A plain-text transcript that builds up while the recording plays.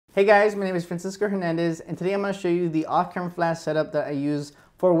Hey guys, my name is Francisco Hernandez, and today I'm going to show you the off-camera flash setup that I use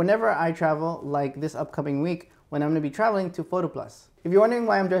for whenever I travel, like this upcoming week when I'm going to be traveling to PhotoPlus. If you're wondering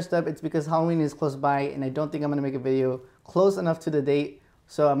why I'm dressed up, it's because Halloween is close by and I don't think I'm going to make a video close enough to the date,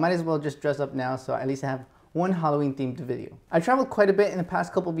 so I might as well just dress up now so at least I have one Halloween themed video. I traveled quite a bit in the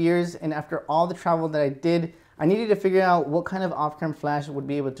past couple of years, and after all the travel that I did, I needed to figure out what kind of off-camera flash would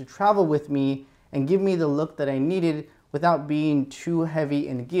be able to travel with me and give me the look that I needed without being too heavy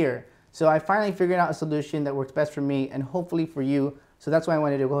in gear. So I finally figured out a solution that works best for me and hopefully for you. So that's why I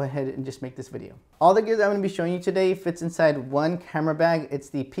wanted to go ahead and just make this video. All the gear that I'm going to be showing you today fits inside one camera bag. It's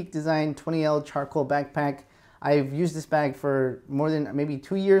the Peak Design 20L charcoal backpack. I've used this bag for more than maybe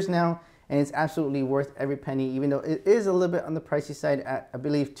 2 years now, and it's absolutely worth every penny, even though it is a little bit on the pricey side at, I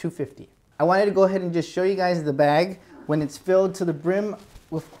believe, $250. I wanted to go ahead and just show you guys the bag when it's filled to the brim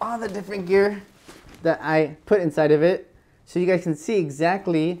with all the different gear that I put inside of it, so you guys can see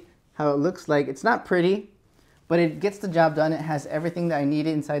exactly how it looks like. It's not pretty, but it gets the job done. It has everything that I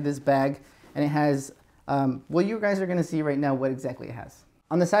needed inside this bag, and it has, well, you guys are gonna see right now what exactly it has.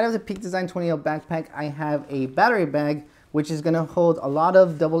 On the side of the Peak Design 20L backpack, I have a battery bag, which is gonna hold a lot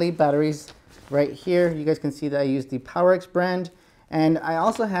of AA batteries right here. You guys can see that I use the PowerX brand, and I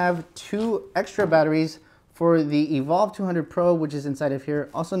also have 2 extra batteries for the Evolve 200 Pro, which is inside of here,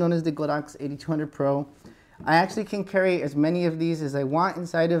 also known as the Godox AD200 Pro. I actually can carry as many of these as I want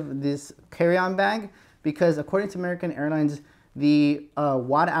inside of this carry-on bag, because according to American Airlines, the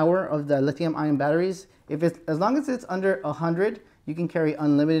watt hour of the lithium ion batteries, as long as it's under 100, you can carry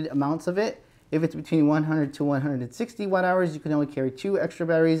unlimited amounts of it. If it's between 100 to 160 watt hours, you can only carry 2 extra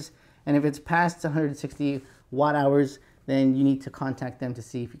batteries. And if it's past 160 watt hours, then you need to contact them to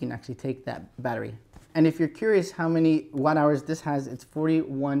see if you can actually take that battery. And if you're curious how many watt hours this has, it's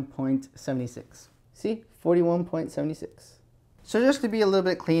 41.76. See, 41.76. So just to be a little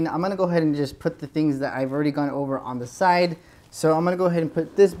bit clean, I'm gonna go ahead and just put the things that I've already gone over on the side. So I'm gonna go ahead and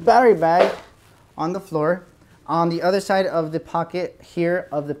put this battery bag on the floor. On the other side of the pocket here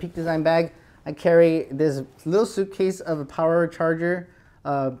of the Peak Design bag, I carry this little suitcase of a power charger.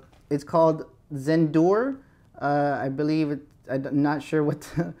 It's called Zendure. I believe I'm not sure what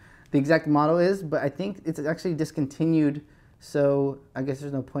the exact model is, but I think it's actually discontinued, so I guess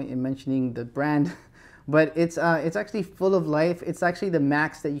there's no point in mentioning the brand. But it's actually full of life. It's actually the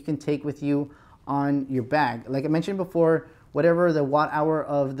max that you can take with you on your bag. Like I mentioned before, whatever the watt hour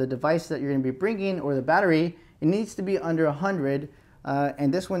of the device that you're going to be bringing or the battery, it needs to be under 100.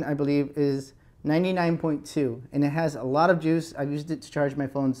 And this one, I believe, is 99.2, and it has a lot of juice. I've used it to charge my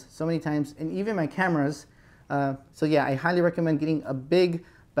phones so many times, and even my cameras. So yeah, I highly recommend getting a big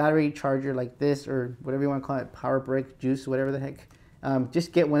battery charger like this, or whatever you want to call it, power brick, juice, whatever the heck.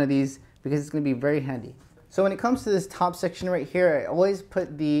 Just get one of these because it's going to be very handy. So when it comes to this top section right here, I always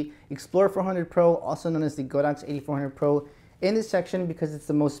put the Explorer 400 Pro, also known as the Godox AD400 Pro, in this section because it's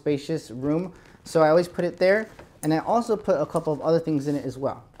the most spacious room. So I always put it there, and I also put a couple of other things in it as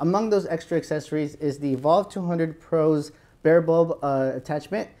well. Among those extra accessories is the Evolve 200 Pro's bare bulb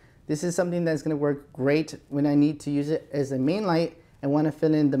attachment. This is something that's going to work great when I need to use it as a main light and want to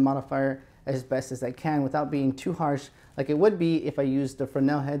fill in the modifier as best as I can without being too harsh like it would be if I used the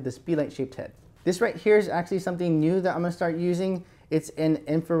Fresnel head, the speedlight shaped head. This right here is actually something new that I'm going to start using. It's an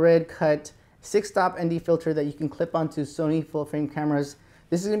infrared cut 6-stop ND filter that you can clip onto Sony full frame cameras.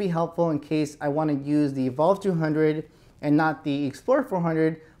 This is going to be helpful in case I want to use the Evolve 200 and not the Explorer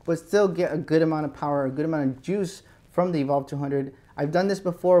 400, but still get a good amount of power, a good amount of juice from the Evolve 200. I've done this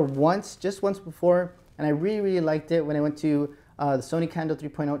before just once before, and I really liked it when I went to the Sony Candle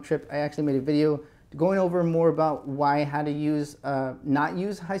 3.0 trip. I actually made a video going over more about why, how to use, not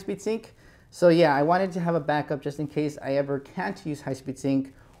use high-speed sync. So yeah, I wanted to have a backup just in case I ever can't use high-speed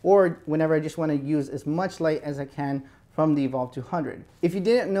sync, or whenever I just want to use as much light as I can from the Evolve 200. If you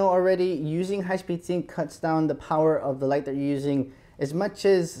didn't know already, using high-speed sync cuts down the power of the light that you're using as much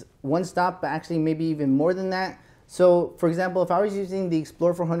as 1 stop, but actually maybe even more than that. So for example, if I was using the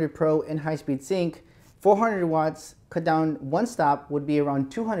Explorer 400 Pro in high-speed sync, 400 watts cut down 1 stop would be around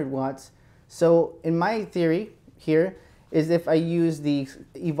 200 watts. So in my theory here is if I use the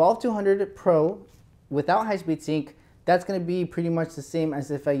Evolve 200 Pro without high-speed sync, that's going to be pretty much the same as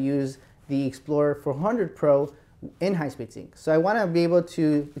if I use the Explorer 400 Pro in high-speed sync. So I want to be able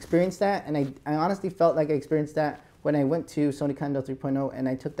to experience that, and I honestly felt like I experienced that when I went to Sony Candle 3.0 and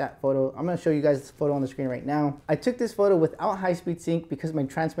I took that photo. I'm going to show you guys this photo on the screen right now. I took this photo without high-speed sync because my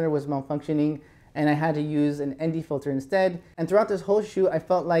transmitter was malfunctioning, and I had to use an ND filter instead. And throughout this whole shoot, I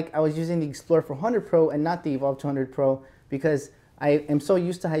felt like I was using the Explorer 400 Pro and not the Evolve 200 Pro because I am so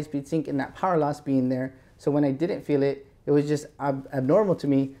used to high-speed sync and that power loss being there. So when I didn't feel it, it was just abnormal to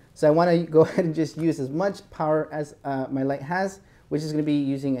me. So I want to go ahead and just use as much power as my light has, which is going to be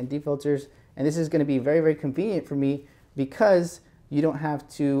using ND filters. And this is going to be very, very convenient for me because you don't have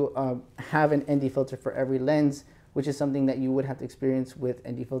to have an ND filter for every lens, which is something that you would have to experience with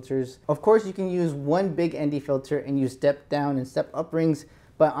ND filters. Of course, you can use one big ND filter and use step down and step up rings,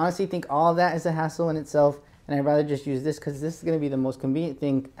 but I honestly think all of that is a hassle in itself, and I'd rather just use this because this is going to be the most convenient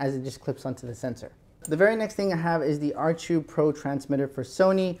thing as it just clips onto the sensor. The very next thing I have is the R2 Pro transmitter for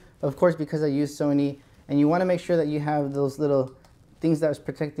Sony. Of course, because I use Sony, and you want to make sure that you have those little things that was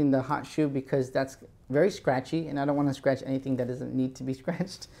protecting the hot shoe because that's very scratchy, and I don't want to scratch anything that doesn't need to be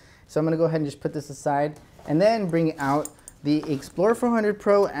scratched. So I'm going to go ahead and just put this aside and then bring out the Explorer 400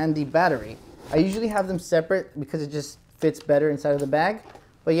 Pro and the battery. I usually have them separate because it just fits better inside of the bag.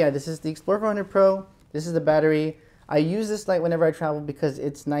 But yeah, this is the Explorer 400 Pro. This is the battery. I use this light whenever I travel because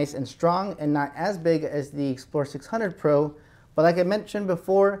it's nice and strong and not as big as the Explorer 600 Pro. But like I mentioned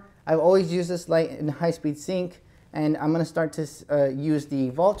before, I've always used this light in high-speed sync, and I'm going to start to use the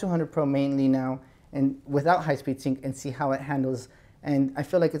Vault 200 Pro mainly now and without high-speed sync and see how it handles. And I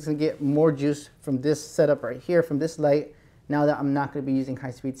feel like it's going to get more juice from this setup right here, from this light, now that I'm not going to be using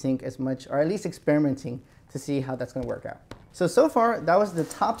high-speed sync as much, or at least experimenting to see how that's going to work out. So far, that was the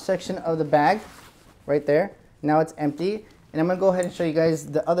top section of the bag right there. Now it's empty, and I'm going to go ahead and show you guys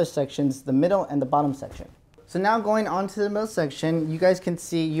the other sections, the middle and the bottom section. So now going on to the middle section, you guys can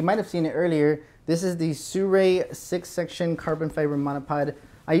see, you might have seen it earlier, this is the Suray 6-section carbon fiber monopod.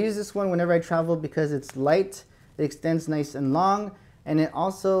 I use this one whenever I travel because it's light, it extends nice and long, and it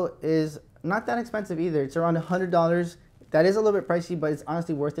also is not that expensive either. It's around $100. That is a little bit pricey, but it's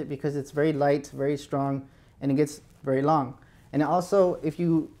honestly worth it because it's very light, very strong, and it gets very long. And also, if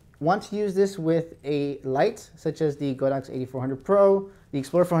you want to use this with a light, such as the Godox AD400 Pro, the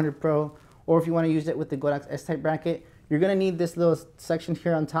Explorer 400 Pro, or if you want to use it with the Godox S-Type bracket, you're going to need this little section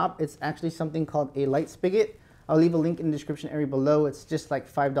here on top. It's actually something called a light spigot. I'll leave a link in the description area below. It's just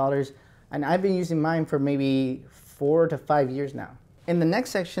like $5, and I've been using mine for maybe 4 to 5 years now. In the next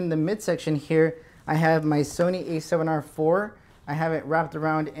section, the midsection here, I have my Sony a7R IV. I have it wrapped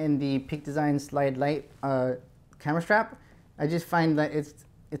around in the Peak Design Slide Light camera strap. I just find that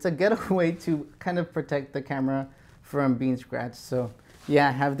it's a getaway to kind of protect the camera from being scratched. So yeah,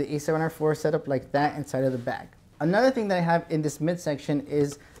 I have the a7R IV set up like that inside of the bag. Another thing that I have in this midsection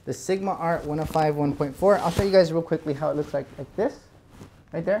is the Sigma Art 105 1.4. I'll show you guys real quickly how it looks like this,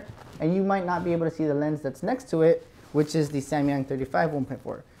 right there. And you might not be able to see the lens that's next to it, which is the Samyang 35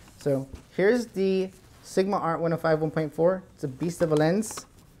 1.4. So here's the Sigma Art 105 1.4. It's a beast of a lens.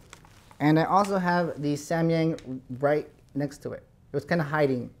 And I also have the Samyang right next to it. It was kind of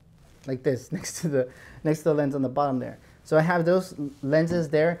hiding like this next to the lens on the bottom there. So I have those lenses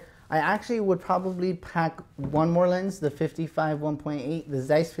there. I actually would probably pack one more lens, the 55 1.8, the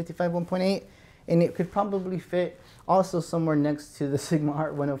Zeiss 55 1.8, and it could probably fit also somewhere next to the Sigma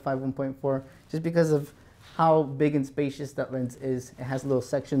Art 105 1.4 just because of how big and spacious that lens is. It has little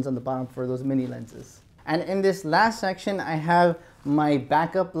sections on the bottom for those mini lenses. And in this last section, I have my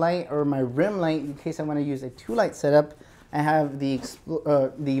backup light or my rim light in case I want to use a 2-light setup. I have the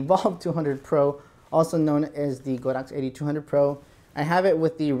Vault 200 Pro, also known as the Godox AD200 Pro. I have it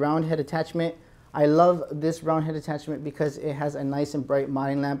with the round head attachment. I love this round head attachment because it has a nice and bright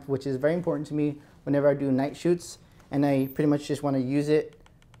mounting lamp, which is very important to me whenever I do night shoots, and I pretty much just want to use it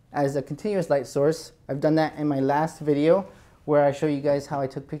as a continuous light source. I've done that in my last video where I show you guys how I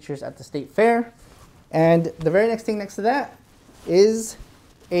took pictures at the state fair. And the very next thing next to that is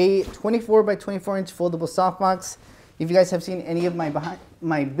a 24 by 24 inch foldable softbox. If you guys have seen any of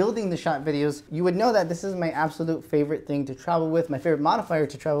my building the shot videos, you would know that this is my absolute favorite thing to travel with, my favorite modifier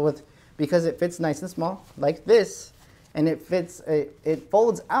to travel with, because it fits nice and small like this, and it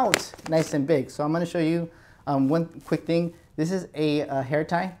folds out nice and big. So I'm going to show you one quick thing. This is a hair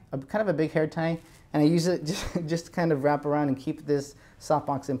tie, kind of a big hair tie, and I use it just to kind of wrap around and keep this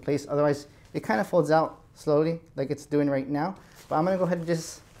softbox in place. Otherwise, it kind of folds out slowly like it's doing right now. But I'm going to go ahead and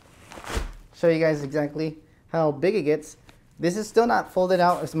just show you guys exactly how big it gets. This is still not folded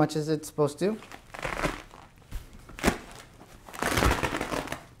out as much as it's supposed to.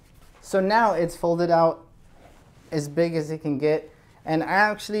 So now it's folded out as big as it can get. And I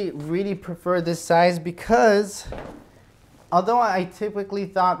actually really prefer this size because although I typically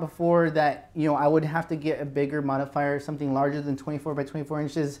thought before that, I would have to get a bigger modifier, something larger than 24 by 24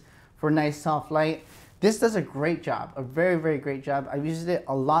 inches for nice soft light, this does a great job, a very, very great job. I've used it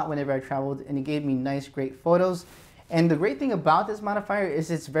a lot whenever I traveled, and it gave me nice, great photos. And the great thing about this modifier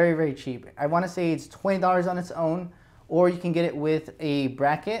is it's very, very cheap. I want to say it's $20 on its own, or you can get it with a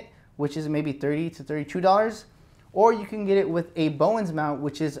bracket, which is maybe $30 to $32. or you can get it with a Bowens mount,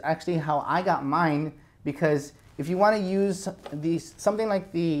 which is actually how I got mine, because if you want to use something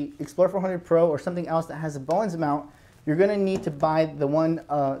like the Explorer 400 Pro or something else that has a Bowens mount, you're going to need to buy the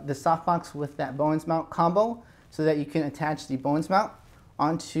softbox with that Bowens mount combo so that you can attach the Bowens mount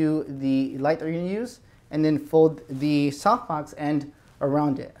onto the light that you're going to use and then fold the softbox end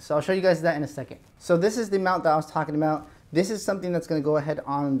around it. So I'll show you guys that in a second. So this is the mount that I was talking about. This is something that's going to go ahead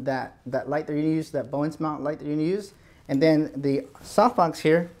on that light that you're going to use, that Bowens mount light that you're going to use. And then the softbox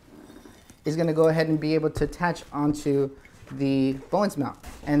here is going to go ahead and be able to attach onto the Bowens mount.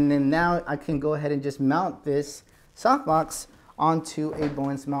 And then now I can go ahead and just mount this softbox onto a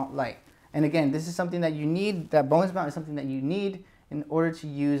Bowens mount light. And again, this is something that you need, that Bowens mount is something that you need in order to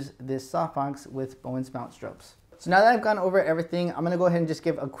use this softbox with Bowens mount strobes. So now that I've gone over everything, I'm going to go ahead and just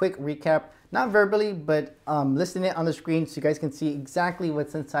give a quick recap, not verbally, but listing it on the screen so you guys can see exactly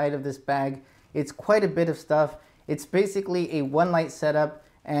what's inside of this bag. It's quite a bit of stuff. It's basically a one light setup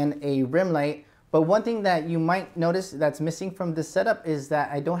and a rim light. But one thing that you might notice that's missing from this setup is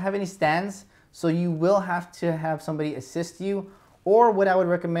that I don't have any stands. So you will have to have somebody assist you, or what I would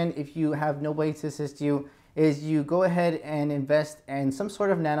recommend if you have nobody to assist you is you go ahead and invest in some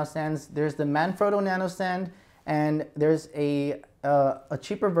sort of nano stands. There's the Manfrotto nano stand, and there's a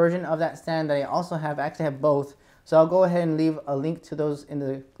cheaper version of that stand that I also have. I actually have both. So I'll go ahead and leave a link to those in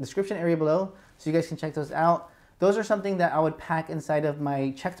the description area below so you guys can check those out. Those are something that I would pack inside of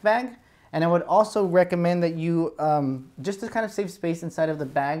my checked bag. And I would also recommend that you, just to kind of save space inside of the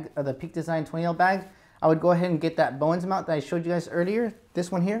bag, or the Peak Design 20L bag, I would go ahead and get that Bowens mount that I showed you guys earlier, this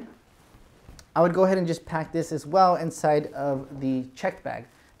one here. I would go ahead and just pack this as well inside of the checked bag,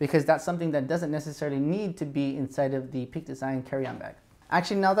 because that's something that doesn't necessarily need to be inside of the Peak Design carry-on bag.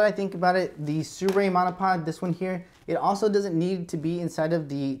 Actually, now that I think about it, the Suray monopod, this one here, it also doesn't need to be inside of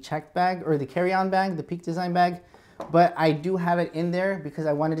the checked bag or the carry-on bag, the Peak Design bag. But I do have it in there because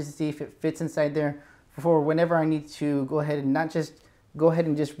I wanted to see if it fits inside there for whenever I need to go ahead and not just go ahead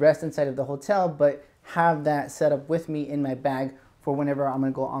and just rest inside of the hotel, but have that set up with me in my bag for whenever I'm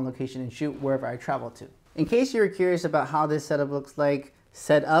going to go on location and shoot wherever I travel to. In case you're curious about how this setup looks like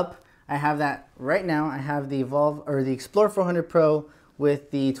set up, I have that right now. I have the the Explorer 400 Pro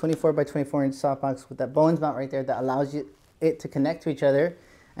with the 24 by 24 inch softbox with that Bowens mount right there that allows it to connect to each other.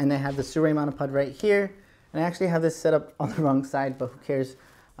 And I have the Suray monopod right here. And I actually have this set up on the wrong side, but who cares?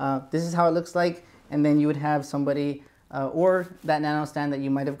 This is how it looks like. And then you would have somebody or that nano stand that you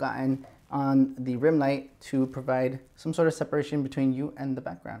might have gotten on the rim light to provide some sort of separation between you and the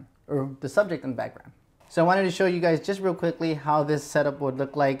background, or the subject and the background. So I wanted to show you guys just real quickly how this setup would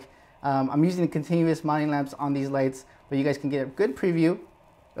look like. I'm using the continuous mounting lamps on these lights, but you guys can get a good preview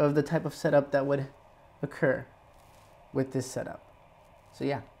of the type of setup that would occur with this setup. So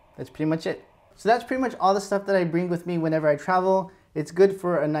yeah, that's pretty much it. So that's pretty much all the stuff that I bring with me whenever I travel. It's good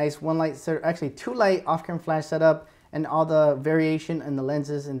for a nice one light, actually two light off-camera flash setup, and all the variation and the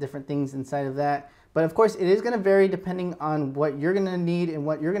lenses and different things inside of that. But of course, it is going to vary depending on what you're going to need and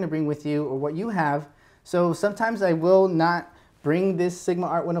what you're going to bring with you or what you have. So sometimes I will not bring this Sigma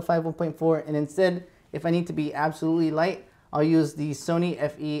Art 105 1.4, and instead, if I need to be absolutely light, I'll use the Sony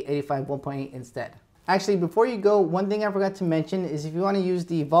FE85 1.8 instead. Actually, before you go, one thing I forgot to mention is if you want to use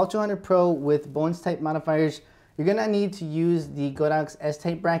the Vault 200 Pro with Bowens type modifiers, you're going to need to use the Godox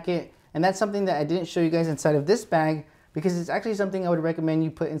S-type bracket. And that's something that I didn't show you guys inside of this bag, because it's actually something I would recommend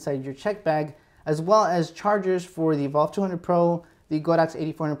you put inside your check bag, as well as chargers for the Vault 200 Pro, the Godox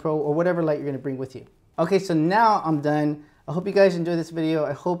AD400 Pro, or whatever light you're going to bring with you. Okay, so now I'm done. I hope you guys enjoyed this video.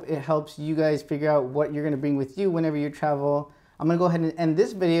 I hope it helps you guys figure out what you're going to bring with you whenever you travel. I'm going to go ahead and end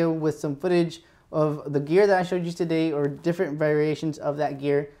this video with some footage of the gear that I showed you today, or different variations of that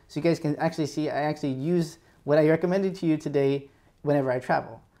gear, so you guys can actually see I actually use what I recommended to you today whenever I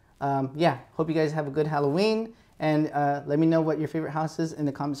travel. Yeah, hope you guys have a good Halloween, and let me know what your favorite house is in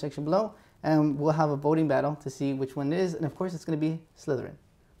the comment section below, and we'll have a voting battle to see which one it is, and of course it's going to be Slytherin.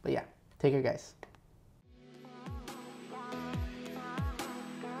 But yeah, take care guys.